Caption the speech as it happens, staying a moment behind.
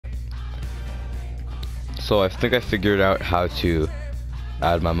So I think I figured out how to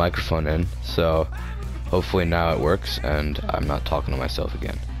add my microphone in, so hopefully now it works and I'm not talking to myself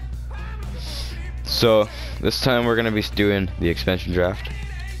again. So this time we're gonna be doing the expansion draft,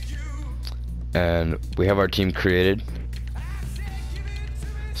 and we have our team created.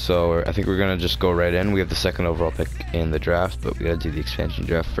 So I think we're gonna just go right in. We have the second overall pick in the draft, but we gotta do the expansion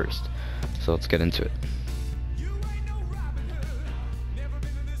draft first. So let's get into it.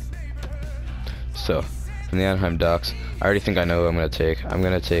 So from the Anaheim Ducks, I already think I know who I'm gonna take. I'm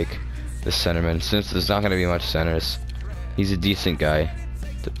gonna take the centerman. Since there's not gonna be much centers, he's a decent guy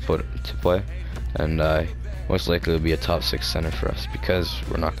to play, and most likely will be a top 6 center for us because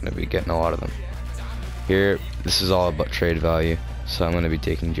we're not gonna be getting a lot of them. Here, this is all about trade value, so I'm gonna be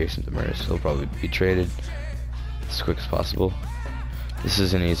taking Jason Demers. He'll probably be traded as quick as possible. This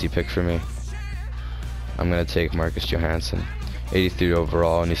is an easy pick for me. I'm gonna take Marcus Johansson, 83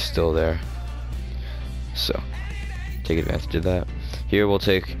 overall, and he's still there. So take advantage of that. Here we'll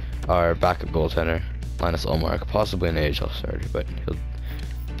take our backup goaltender, Linus Ullmark, possibly an AHL starter, but he'll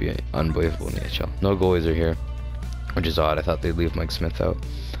be unbelievable in the AHL. No goalies are here, which is odd. I thought they'd leave Mike Smith out,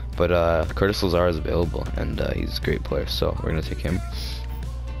 but Curtis Lazar is available, and he's a great player, so we're gonna take him.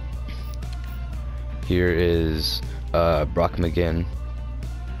 Here is Brock McGinn.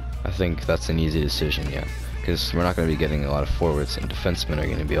 I think that's an easy decision, yeah, because we're not going to be getting a lot of forwards, and defensemen are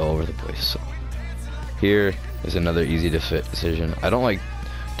going to be all over the place. So here is another easy decision. I don't like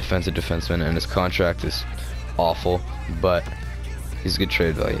defensive defenseman, and his contract is awful, but he's a good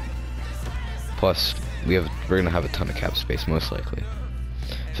trade value. Plus, we're going to have a ton of cap space, most likely.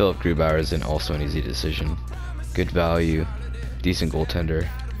 Philip Grubauer is also an easy decision. Good value, decent goaltender.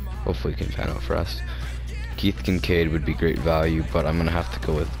 Hopefully he can pan out for us. Keith Kincaid would be great value, but I'm going to have to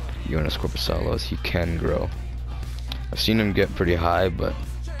go with Jonas Korpisalo. He can grow. I've seen him get pretty high, but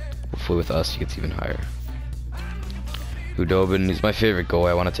hopefully with us he gets even higher. Hudobin, he's my favorite goalie.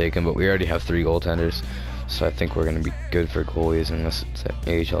 I want to take him, but we already have 3 goaltenders, so I think we're going to be good for goalies unless it's an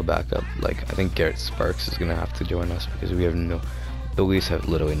AHL backup. Like, I think Garrett Sparks is going to have to join us because we have the Leafs have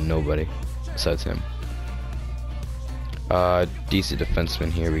literally nobody besides him. Decent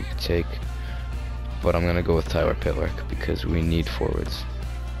defenseman here we could take, but I'm going to go with Tyler Pitlick because we need forwards.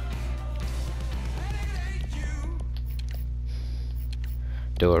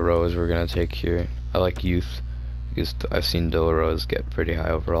 Dylan Rose we're going to take here. I like youth because I've seen Dylan Rose get pretty high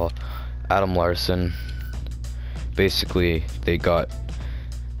overall. Adam Larson, basically they got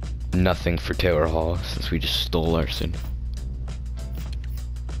nothing for Taylor Hall since we just stole Larson.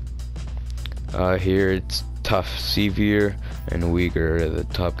 Here it's tough. Sevier and Uyghur are the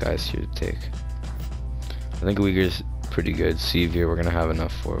top guys here to take. I think Uyghur's pretty good. Sevier, we're going to have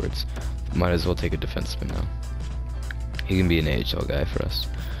enough forwards. Might as well take a defenseman now. He can be an AHL guy for us.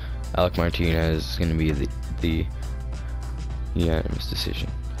 Alec Martinez is going to be the unanimous decision.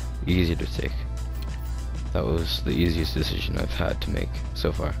 Easy to take. That was the easiest decision I've had to make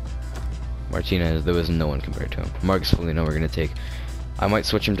so far. Martinez, there was no one compared to him. Marcus Foligno we're going to take. I might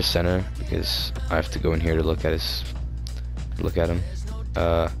switch him to center because I have to go in here to look at him.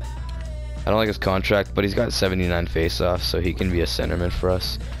 I don't like his contract, but he's got 79 face-offs, so he can be a centerman for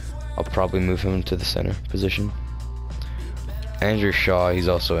us. I'll probably move him to the center position. Andrew Shaw, he's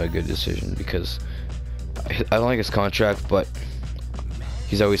also a good decision because I don't like his contract, but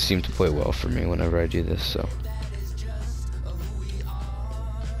he's always seemed to play well for me whenever I do this. So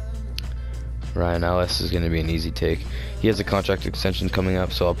Ryan Ellis is going to be an easy take. He has a contract extension coming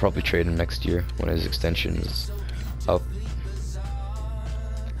up, so I'll probably trade him next year when his extension is up.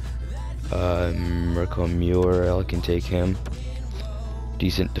 Mirko Muir, I can take him.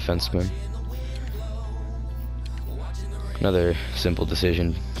 Decent defenseman. Another simple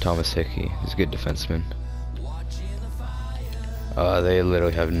decision, Thomas Hickey. He's a good defenseman. They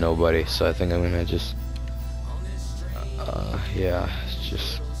literally have nobody, so I think I'm gonna just yeah,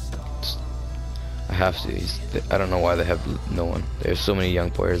 I have to. I don't know why they have no one. There's so many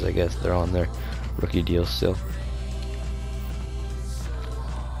young players, I guess they're on their rookie deal still.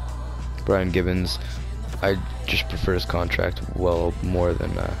 Brian Gibbons, I just prefer his contract well more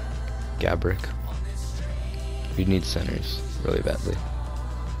than Gabrick. We need centers really badly.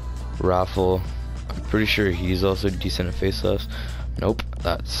 Raffle, I'm pretty sure he's also decent at faceoffs. Nope,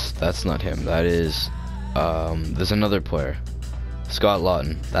 that's not him. That is there's another player, Scott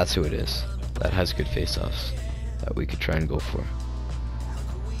Lawton. That's who it is. That has good faceoffs that we could try and go for.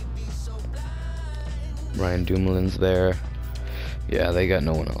 Ryan Dumoulin's there. Yeah, they got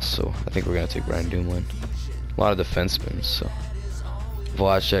no one else, so I think we're gonna take Ryan Dumoulin. A lot of defensemen, so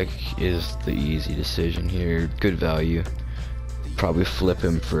Vlasic is the easy decision here. Good value. Probably flip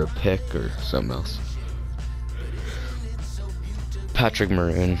him for a pick or something else. Patrick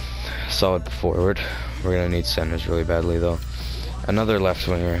Maroon, solid forward. We're gonna need centers really badly though. Another left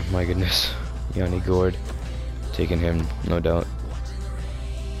winger, my goodness. Yanni Gord, taking him, no doubt.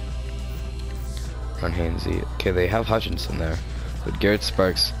 On Hainsey. Okay, they have Hutchinson there, but Garrett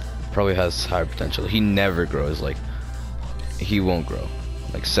Sparks probably has higher potential. He never grows, like, he won't grow.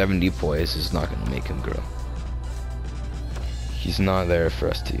 Like 70 poise is not gonna make him grow. He's not there for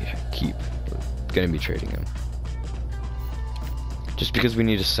us to keep. We're gonna be trading him. Just because we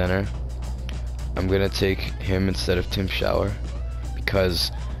need a center, I'm gonna take him instead of Tim Shower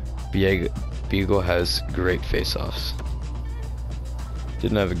because Beagle has great face-offs.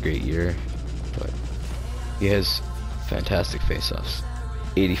 Didn't have a great year, but he has fantastic face-offs.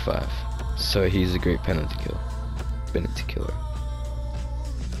 85. So he's a great penalty killer.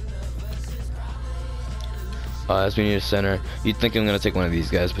 As we need a center, you'd think I'm gonna take one of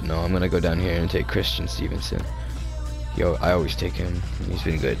these guys, but no, I'm gonna go down here and take Christian Stevenson. Yo, I always take him. He's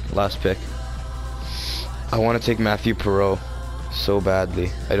been good. Last pick. I want to take Matthew Perreault so badly.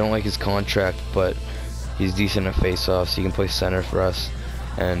 I don't like his contract, but he's decent at face-offs. He can play center for us,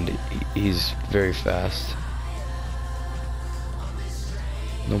 and he's very fast.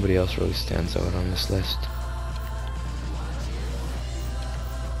 Nobody else really stands out on this list.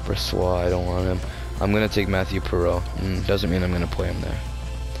 Brassois, I don't want him. I'm gonna take Matthew Perreault. Doesn't mean I'm gonna play him there.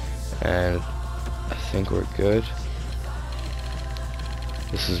 And I think we're good.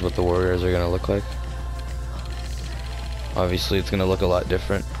 This is what the Warriors are gonna look like. Obviously it's gonna look a lot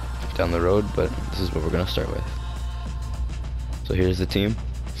different down the road, but this is what we're gonna start with. So here's the team.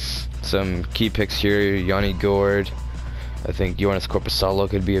 Some key picks here. Yanni Gord. I think Jonas Korpisalo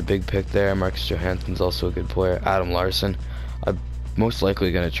could be a big pick there. Marcus Johansson's also a good player. Adam Larsson. I'm most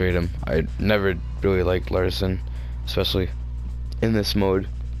likely gonna trade him. I never really liked Larsson, especially in this mode.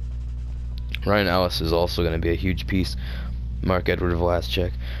 Ryan Ellis is also gonna be a huge piece. Mark-Edward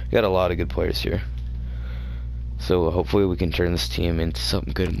Vlasic. We got a lot of good players here. So hopefully we can turn this team into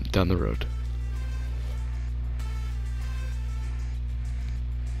something good down the road.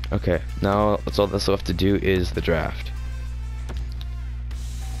 Okay, now that's all that's left to do is the draft.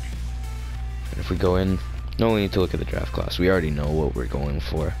 And if we go in, no, we need to look at the draft class. We already know what we're going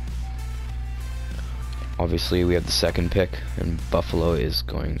for. Obviously we have the second pick, and Buffalo is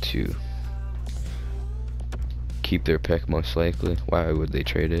going to keep their pick most likely. Why would they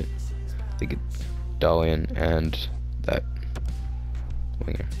trade it? They get Dalian and that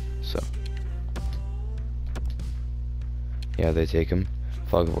winger. So yeah, they take him.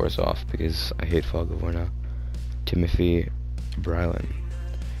 Fogovor's off because I hate Fogavor now. Timothy Brylan.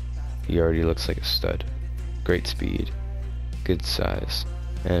 He already looks like a stud. Great speed, good size,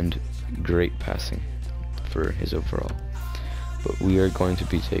 and great passing for his overall. But we are going to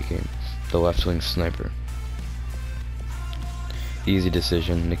be taking the left wing sniper. Easy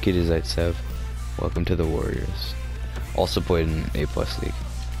decision, Nikita Zaitsev. Welcome to the Warriors. Also played in A+ league.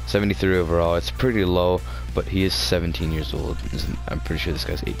 73 overall. It's pretty low, but he is 17 years old. I'm pretty sure this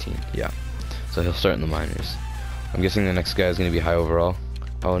guy's 18. Yeah. So he'll start in the minors. I'm guessing the next guy is going to be high overall.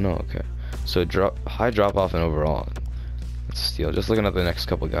 Oh no, okay. So high drop off in overall. That's a steal. Just looking at the next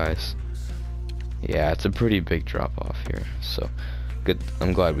couple guys. Yeah, it's a pretty big drop off here. So good.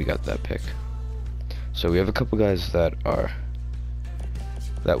 I'm glad we got that pick. So we have a couple guys that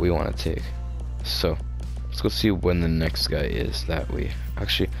we want to take. So let's go see when the next guy is that we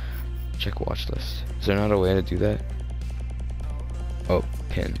actually check watch list. Is there not a way to do that? Oh,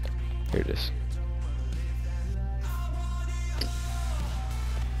 pin. Here it is.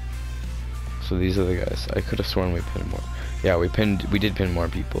 So these are the guys. I could have sworn we pinned more. Yeah, we did pin more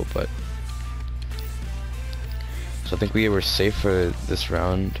people, but so I think we were safe for this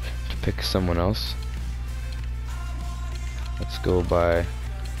round to pick someone else. Let's go by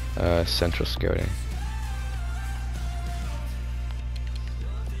Central Scouting.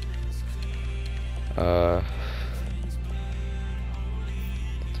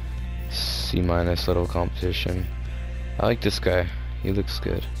 C- little competition. I like this guy. He looks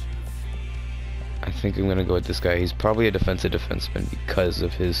good. I think I'm gonna go with this guy. He's probably a defensive defenseman because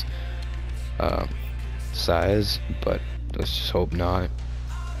of his size, but let's just hope not.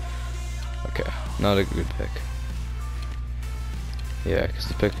 Okay, not a good pick. Yeah, because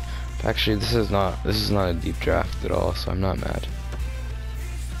the pick. Actually, this is not a deep draft at all, so I'm not mad.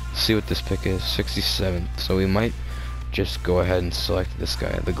 Let's see what this pick is. 67th. So we might just go ahead and select this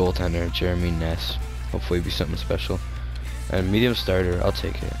guy, the goaltender, Jeremy Ness. Hopefully, it'll be something special. And medium starter, I'll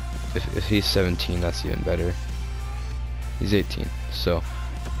take it. If he's 17, that's even better. He's 18, so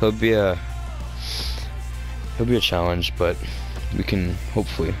he'll be a challenge, but we can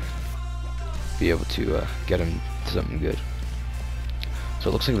hopefully be able to get him to something good. So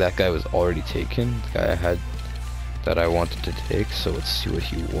it looks like that guy was already taken. The guy I had that I wanted to take. So let's see what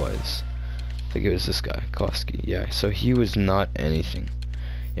he was. I think it was this guy, Koski. Yeah, so he was not anything.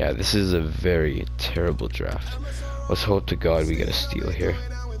 Yeah, this is a very terrible draft. Let's hope to God we get a steal here.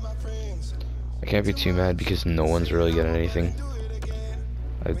 I can't be too mad because no one's really getting anything.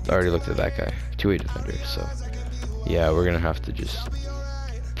 I already looked at that guy. 2-way defender, so yeah, we're gonna have to just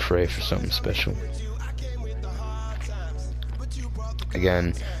pray for something special.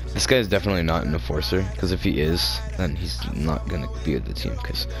 Again, this guy is definitely not an enforcer, because if he is, then he's not gonna be with the team,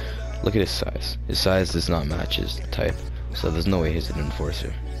 because look at his size. His size does not match his type, so there's no way he's an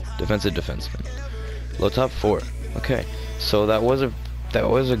enforcer. Defensive defenseman. Low top 4. Okay, so that was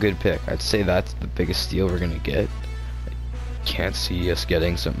a good pick. I'd say that's the biggest steal we're gonna get. I can't see us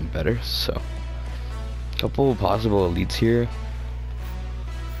getting something better, so couple of possible elites here.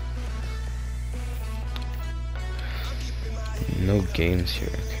 No games here.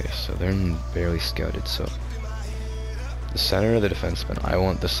 Okay, so they're barely scouted. So the center or the defenseman? I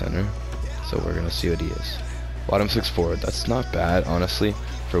want the center, so we're gonna see what he is. Bottom 6 forward. That's not bad, honestly,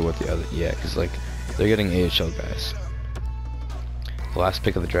 for what the other. Yeah, because like they're getting AHL guys. The last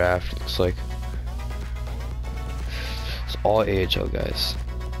pick of the draft looks like it's all AHL guys.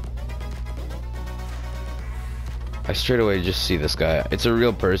 I straight away just see this guy. It's a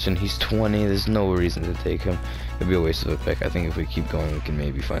real person. He's 20. There's no reason to take him. It'd be a waste of a pick. I think if we keep going, we can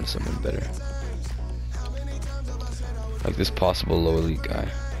maybe find someone better. Like this possible low elite guy.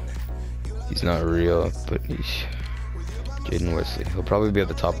 He's not real, but he's Jaden Wesley. He'll probably be at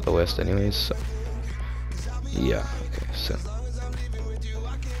the top of the list anyways, so yeah, okay, so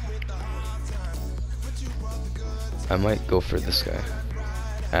I might go for this guy.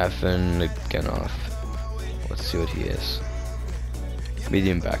 Athen Genov. Let's see what he is.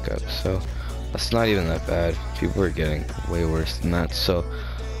 Medium backup, so that's not even that bad. People are getting way worse than that, so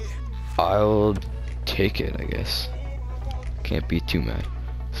I'll take it, I guess. Can't be too mad.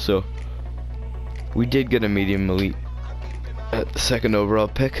 So we did get a medium elite at the 2nd overall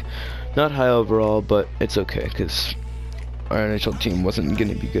pick. Not high overall, but it's okay because our NHL team wasn't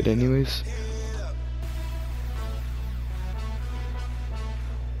gonna be good anyways.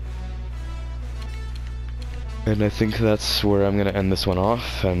 And I think that's where I'm gonna end this one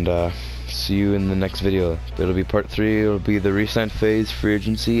off, and see you in the next video. It'll be part 3. It'll be the re-sign phase, free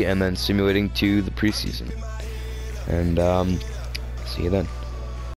agency, and then simulating to the preseason. And see you then.